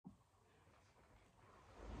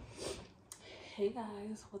Hey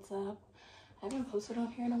guys, what's up? I haven't posted on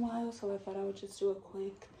here in a while, so I thought I would just do a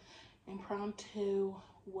quick impromptu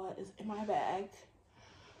what is in my bag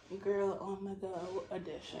girl on the go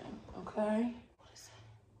edition, okay?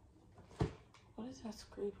 What is that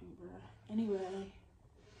scraping, bro? Anyway,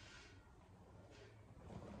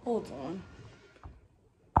 hold on.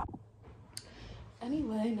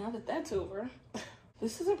 Anyway, now that that's over,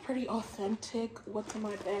 this is a pretty authentic what's in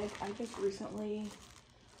my bag. I just recently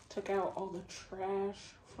took out all the trash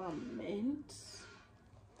from Mint.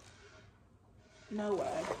 No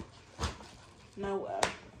way. No way.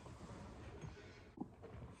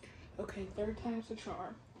 Okay, third time's the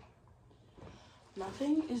charm.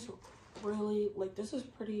 Nothing is really, like, this is a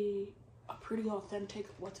pretty authentic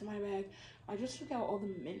what's in my bag. I just took out all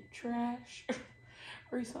the Mint trash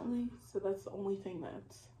recently, so that's the only thing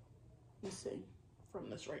that's missing from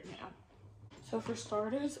this right now. So for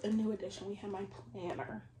starters, a new addition, we have my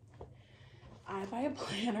planner. I buy a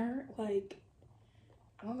planner, like,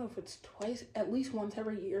 I don't know if it's twice, at least once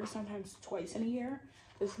every year, sometimes twice in a year.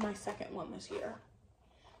 This is my second one this year.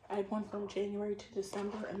 I had one from January to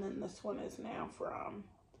December, and then this one is now from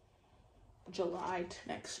July to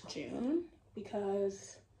next June,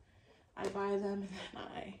 because I buy them and then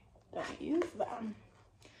I don't use them.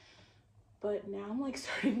 But now I'm like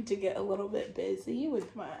starting to get a little bit busy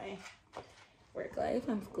with my work life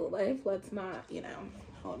and school life. Let's not, you know,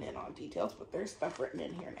 hone in on details, but there's stuff written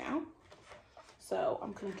in here now. So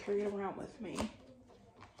I'm gonna carry it around with me.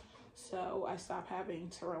 So I stop having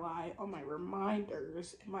to rely on my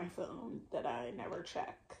reminders in my phone that I never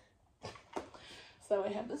check. So I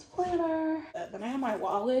have this planner, then I have my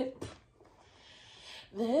wallet.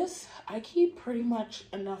 This, I keep pretty much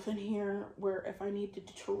enough in here where if I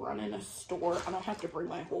needed to run in a store, I don't have to bring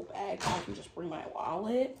my whole bag. I can just bring my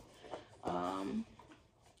wallet.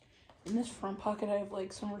 In this front pocket, I have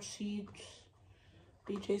like some receipts,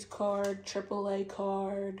 BJ's card, AAA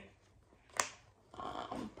card,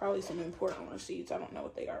 probably some important receipts. I don't know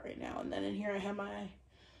what they are right now. And then in here, I have my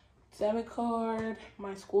debit card,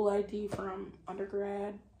 my school ID from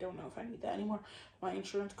undergrad. Don't know if I need that anymore. My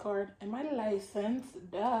insurance card and my license,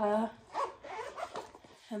 duh.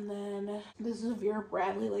 And then this is a Vera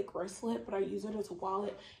Bradley like bracelet, but I use it as a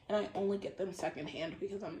wallet, and I only get them secondhand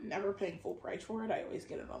because I'm never paying full price for it. I always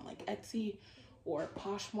get it on like Etsy or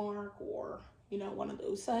Poshmark or, you know, one of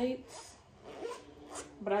those sites.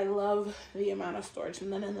 But I love the amount of storage.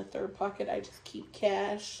 And then in the third pocket, I just keep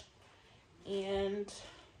cash and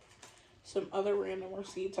some other random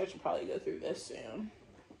receipts. I should probably go through this soon.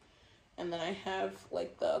 And then I have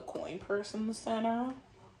like the coin purse in the center.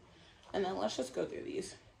 And then let's just go through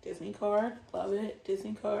these. Disney card, love it.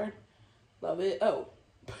 Disney card, love it. Oh,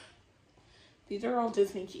 these are all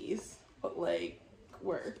Disney keys, but like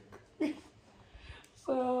work.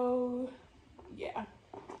 So yeah.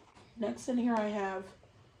 Next in here I have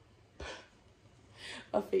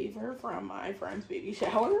a favor from my friend's baby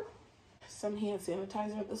shower. Some hand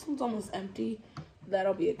sanitizer. This one's almost empty.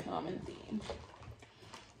 That'll be a common theme.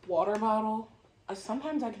 Water bottle.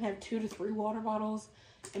 Sometimes I can have 2 to 3 water bottles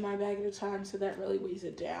in my bag at a time, so that really weighs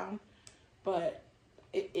it down. But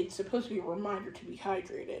it's supposed to be a reminder to be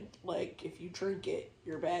hydrated. Like, if you drink it,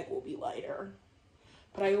 your bag will be lighter.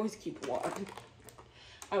 But I always keep one.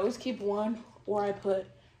 I always keep one, or I put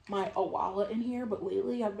my Awala in here. But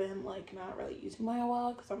lately, I've been, like, not really using my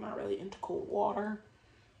Awala because I'm not really into cold water.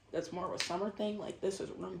 That's more of a summer thing. Like, this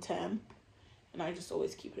is room temp, and I just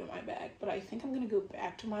always keep it in my bag. But I think I'm going to go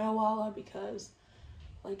back to my Awala because,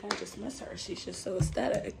 like, I just miss her. She's just so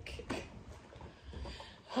aesthetic.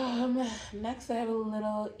 Next, I have a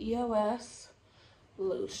little EOS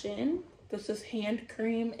lotion. This is hand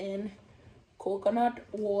cream in coconut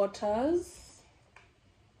waters.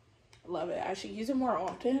 Love it. I should use it more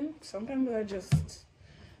often. Sometimes I just,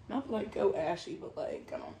 not like go ashy, but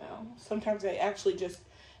like, I don't know. Sometimes I actually just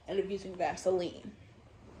end up using Vaseline.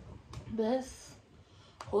 This,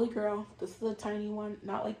 holy girl, this is a tiny one.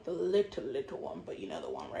 Not like the little one, but you know, the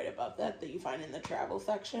one right above that you find in the travel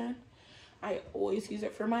section. I always use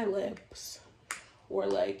it for my lips, or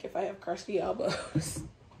like if I have crusty elbows.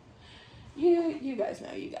 You guys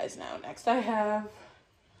know. Next I have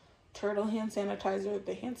Turtle hand sanitizer.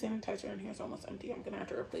 The hand sanitizer in here is almost empty. I'm gonna have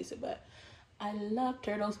to replace it, but I love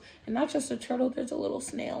turtles. And not just a turtle, there's a little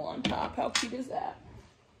snail on top. How cute is that?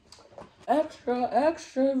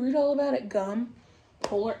 Extra, read all about it. Gum,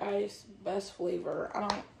 Polar Ice, best flavor.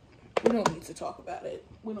 We don't need to talk about it.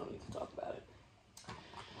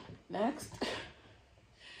 Next,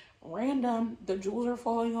 random, the jewels are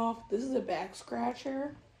falling off. This is a back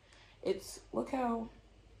scratcher. It's, look how,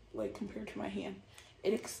 like, compared to my hand,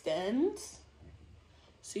 it extends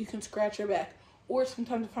so you can scratch your back. or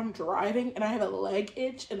sometimes if I'm driving and I have a leg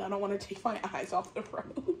itch and I don't want to take my eyes off the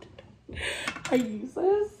road, I use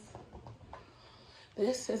this.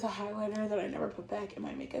 This is a highlighter that I never put back in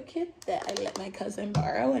my makeup kit that I let my cousin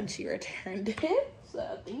borrow and she returned it.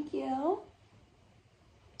 So thank you.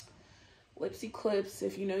 Lipsy Clips,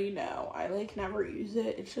 if you know, you know. I like never use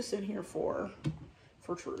it. It's just in here for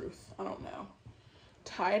truth. I don't know.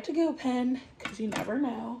 Tie it to go pen, because you never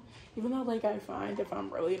know. Even though, like, I find if I'm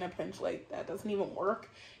really in a pinch, like, that doesn't even work.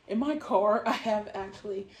 In my car, I have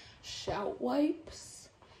actually shout wipes,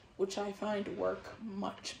 which I find work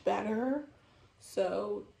much better.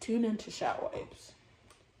 So tune into shout wipes.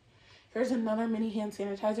 Here's another mini hand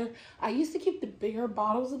sanitizer. I used to keep the bigger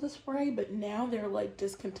bottles of the spray, but now they're like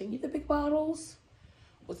discontinued the big bottles.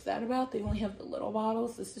 What's that about? They only have the little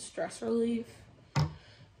bottles. This is stress relief.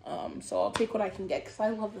 So I'll take what I can get because I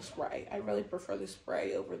love the spray. I really prefer the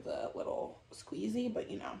spray over the little squeezy, but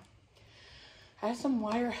you know. I have some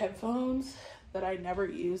wire headphones that I never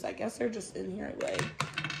use. I guess they're just in here like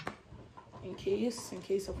in case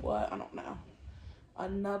of what? I don't know.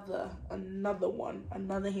 Another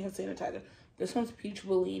hand sanitizer. This one's Peach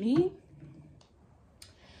Bellini.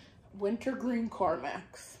 Wintergreen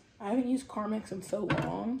Carmex. I haven't used Carmex in so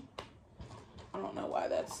long. I don't know why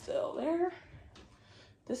that's still there.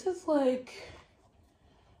 This is like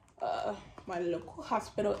my local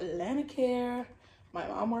hospital, Atlanticare. My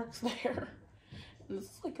mom works there. And this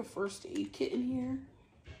is like a first aid kit in here.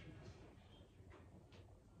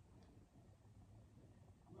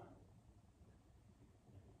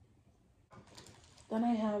 Then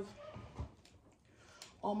I have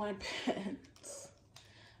all my pens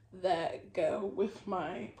that go with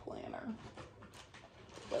my planner.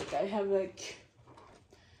 Like I have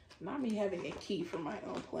not me having a key for my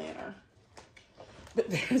own planner, but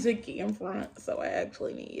there's a key in front, so I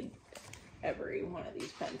actually need every one of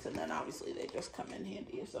these pens, and then obviously they just come in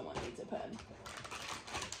handy if someone needs a pen.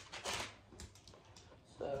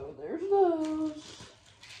 So there's those.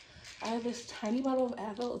 I have this tiny bottle of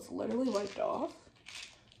Advil. It's literally wiped off.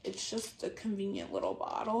 It's just a convenient little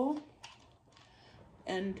bottle,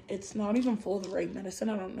 and it's not even full of the right medicine.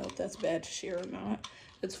 I don't know if that's bad to share or not.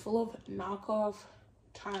 It's full of knockoff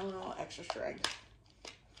Tylenol extra strength.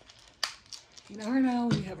 You never know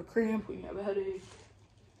when you have a cramp, when you have a headache.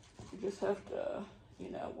 You just have to, you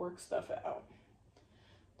know, work stuff out.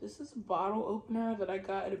 This is a bottle opener that I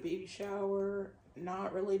got at a baby shower.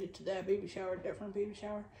 Not related to that baby shower, different baby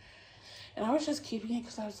shower. And I was just keeping it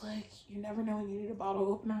because I was like, you never know when you need a bottle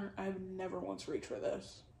opener. I've never once reached for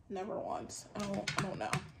this. Never once. I don't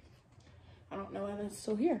know. I don't know, and it's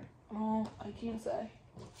still here. I can't say.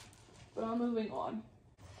 But I'm moving on.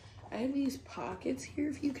 I have these pockets here,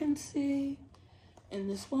 if you can see. In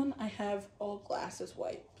this one, I have all glasses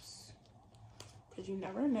wipes. Because you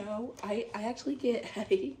never know. I actually get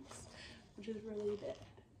headaches, which is really bad.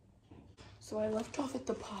 So I left off at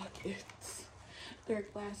the pockets. There are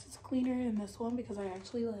glasses cleaner in this one because I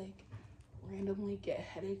actually like randomly get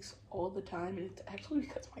headaches all the time. And it's actually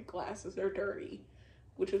because my glasses are dirty,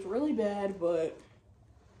 which is really bad, but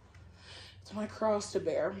it's my cross to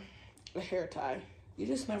bear. A hair tie. You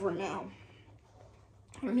just never know.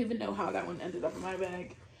 I don't even know how that one ended up in my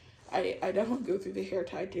bag. I definitely go through the hair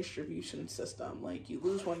tie distribution system. Like, you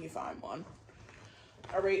lose one, you find one.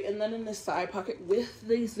 All right, and then in the side pocket with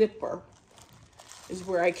the zipper is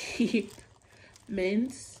where I keep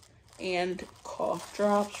mints and cough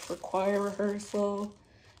drops for choir rehearsal.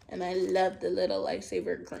 And I love the little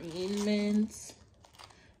Lifesaver green mints.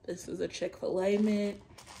 This is a Chick-fil-A mint.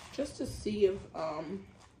 Just to see if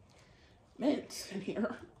mints in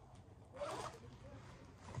here.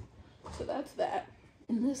 So that's that.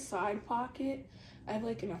 In this side pocket, I have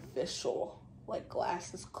like an official like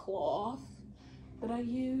glasses cloth that I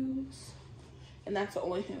use. And that's the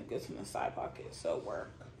only thing that goes in the side pocket, so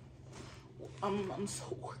work. I'm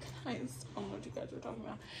so organized. I don't know what you guys are talking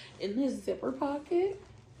about. In this zipper pocket,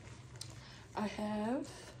 I have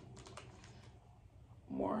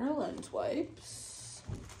more lens wipes.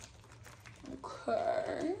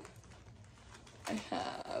 Okay. I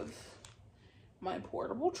have my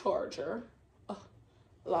portable charger.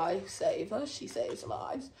 Lifesaver. She saves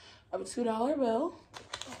lives. I have a $2 bill.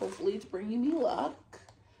 Hopefully it's bringing me luck.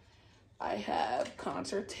 I have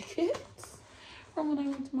concert tickets from when I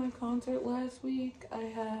went to my concert last week. I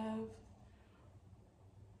have,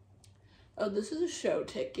 oh, this is a show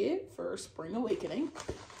ticket for Spring Awakening.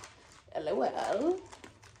 LOL.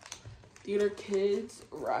 Theater Kids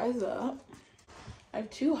Rise Up. I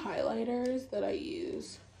have 2 highlighters that I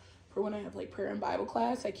use for when I have like prayer and Bible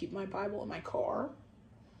class. I keep my Bible in my car.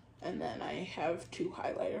 And then I have 2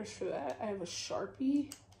 highlighters for that. I have a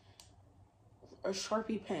Sharpie a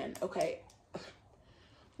Sharpie pen. Okay,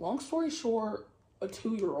 long story short, a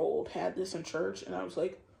 2-year-old had this in church, and I was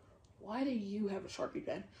like, why do you have a Sharpie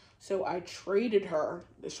pen? So I traded her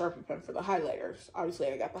the Sharpie pen for the highlighters. Obviously,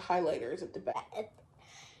 I got the highlighters at the back.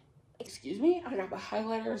 Excuse me? I got the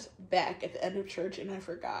highlighters back at the end of church, and I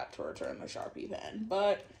forgot to return the Sharpie pen.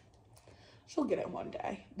 But she'll get it one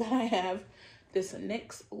day. Then I have this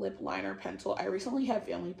NYX lip liner pencil. I recently have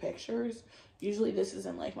family pictures. Usually this is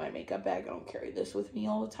in like my makeup bag. I don't carry this with me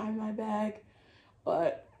all the time in my bag.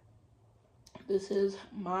 But this is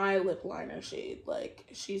my lip liner shade. Like,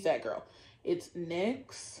 she's that girl. It's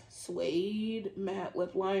NYX Suede Matte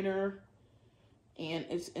Lip Liner. And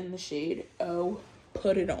it's in the shade Oh,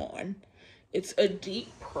 Put It On. It's a deep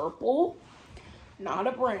purple. Not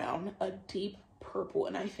a brown. A deep purple.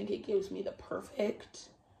 And I think it gives me the perfect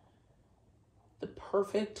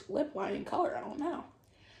lip lining color. I don't know.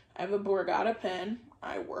 I have a Borgata pen.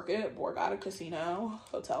 I work at Borgata Casino,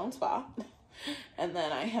 Hotel and Spa. And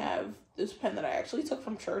then I have this pen that I actually took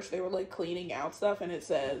from church. They were like cleaning out stuff, and it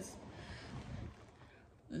says,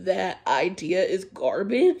 "That idea is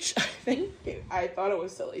garbage." I thought it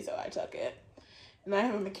was silly, so I took it. And I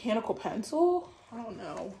have a mechanical pencil. I don't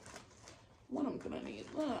know when I'm gonna need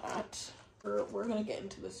that. We're gonna get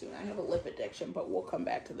into this soon. I have a lip addiction, but we'll come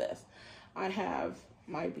back to this. I have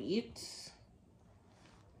my Beats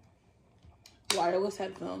wireless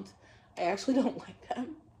headphones. I actually don't like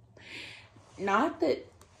them. Not that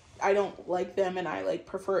I don't like them and I like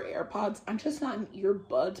prefer AirPods. I'm just not an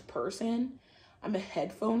earbuds person. I'm a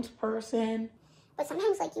headphones person. But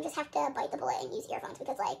sometimes like you just have to bite the bullet and use earphones,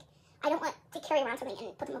 because like I don't want to carry around something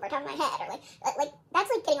and put them over top of my head, or like that's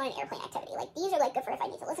like getting on an airplane activity. Like, these are like good for if I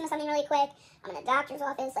need to listen to something really quick. I'm in a doctor's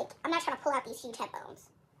office. Like, I'm not trying to pull out these huge headphones.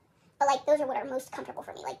 But like, those are what are most comfortable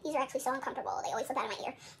for me. Like, these are actually so uncomfortable. They always slip out of my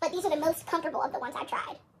ear. But these are the most comfortable of the ones I've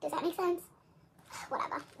tried. Does that make sense?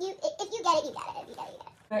 Whatever. If you get it, you get it. If you get it, you get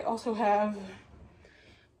it. I also have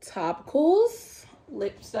topicals,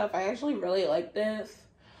 lip stuff. I actually really like this.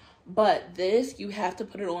 But this, you have to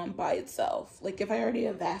put it on by itself. Like, if I already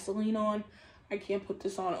have Vaseline on, I can't put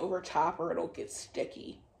this on over top or it'll get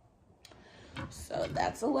sticky. So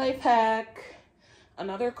that's a life hack.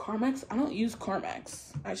 Another Carmex. I don't use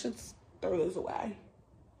Carmex. I should throw those away.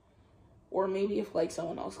 Or maybe if like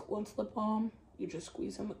someone else wants lip balm, you just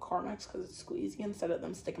squeeze in the Carmex because it's squeezy instead of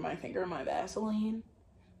them sticking my finger in my Vaseline.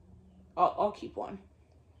 I'll keep one.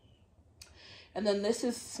 And then this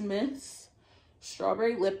is Smith's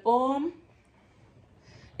Strawberry Lip Balm.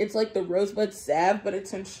 It's like the Rosebud Salve, but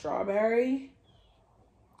it's in strawberry.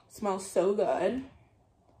 It smells so good.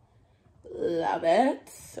 Love it.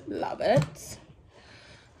 Love it.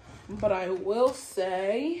 But I will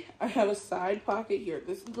say, I have a side pocket here.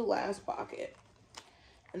 This is the last pocket.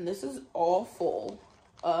 And this is all full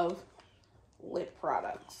of lip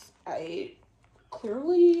products. I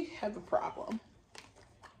clearly have a problem.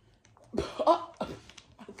 Oh,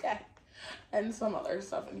 okay. And some other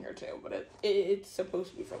stuff in here too, but it's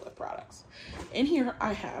supposed to be for lip products. In here,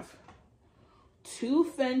 I have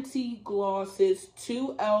 2 Fenty glosses,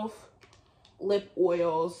 2 e.l.f. lip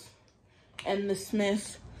oils, and the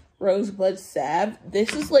Smith's Rosebud Salve.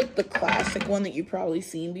 This is like the classic one that you've probably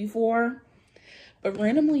seen before. But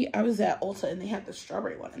randomly, I was at Ulta and they had the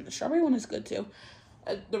strawberry one. And the strawberry one is good too.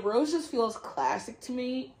 The rose just feels classic to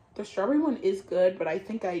me. The strawberry one is good, but I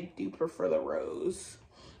think I do prefer the rose.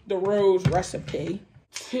 The rose recipe.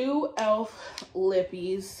 2 e.l.f.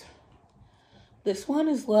 lippies. This one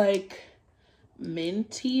is like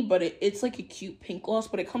minty, but it's like a cute pink gloss,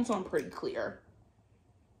 but it comes on pretty clear.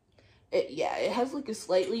 It has like a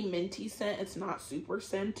slightly minty scent. It's not super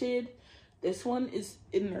scented. This one is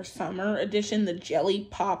in their summer edition, the Jelly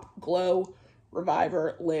Pop Glow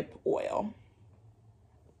Reviver Lip Oil.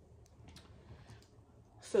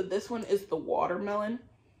 So this one is the watermelon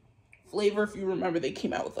flavor. If you remember, they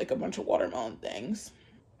came out with like a bunch of watermelon things.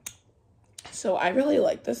 So I really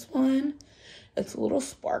like this one. It's a little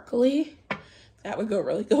sparkly. That would go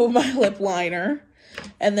really good with my lip liner.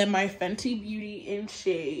 And then my Fenty Beauty in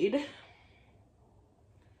shade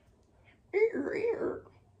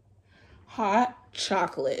Hot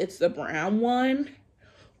Chocolate. It's the brown one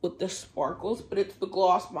with the sparkles, but it's the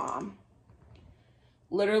gloss bomb.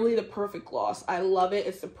 Literally the perfect gloss. I love it.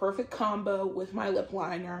 It's the perfect combo with my lip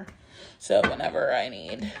liner. So whenever I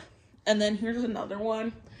need. And then here's another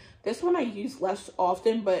one. This one I use less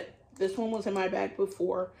often, but this one was in my bag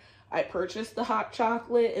before I purchased the hot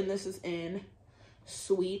chocolate, and this is in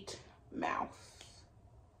Sweet Mouth.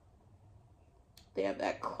 They have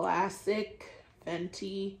that classic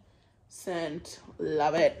Fenty scent.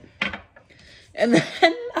 Love it. And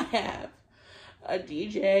then I have a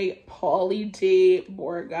DJ Pauly D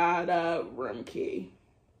Borgata room key.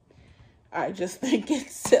 I just think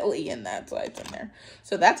it's silly, and that's why it's in there.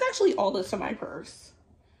 So that's actually all that's in my purse.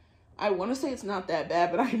 I want to say it's not that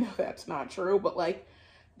bad, but I know that's not true. But, like,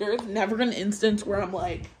 there's never an instance where I'm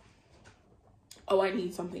like, oh, I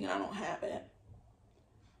need something and I don't have it.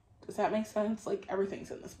 Does that make sense? Like,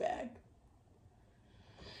 everything's in this bag.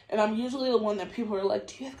 And I'm usually the one that people are like,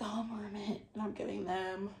 do you have gum or a mint? And I'm giving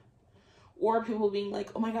them. Or people being like,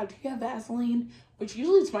 oh my God, do you have Vaseline? Which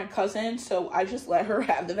usually it's my cousin, so I just let her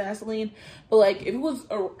have the Vaseline. But, like, if it was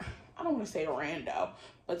I don't want to say a rando,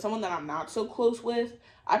 but someone that I'm not so close with,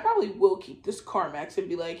 I probably will keep this Carmex and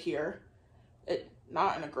be like, here.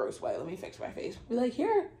 Not in a gross way. Let me fix my face. Be like,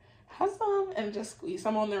 here, have some. And just squeeze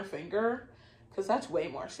some on their finger. Because that's way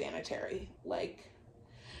more sanitary. Like,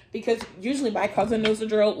 because usually my cousin knows the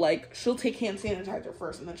drill. Like, she'll take hand sanitizer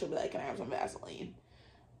first, and then she'll be like, can I have some Vaseline?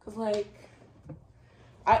 Because, like,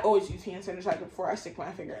 I always use hand sanitizer before I stick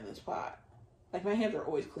my finger in this pot. Like, my hands are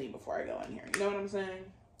always clean before I go in here. You know what I'm saying?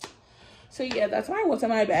 So, yeah, that's my what's in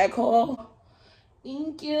my bag haul.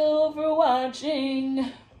 Thank you for watching.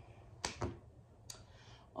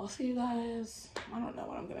 I'll see you guys. I don't know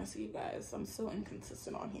when I'm going to see you guys. I'm so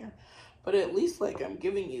inconsistent on here. But at least, like, I'm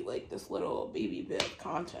giving you, like, this little baby bit of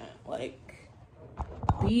content. Like,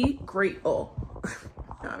 be grateful.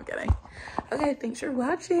 No, I'm kidding. Okay, thanks for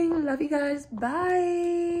watching. Love you guys.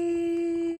 Bye.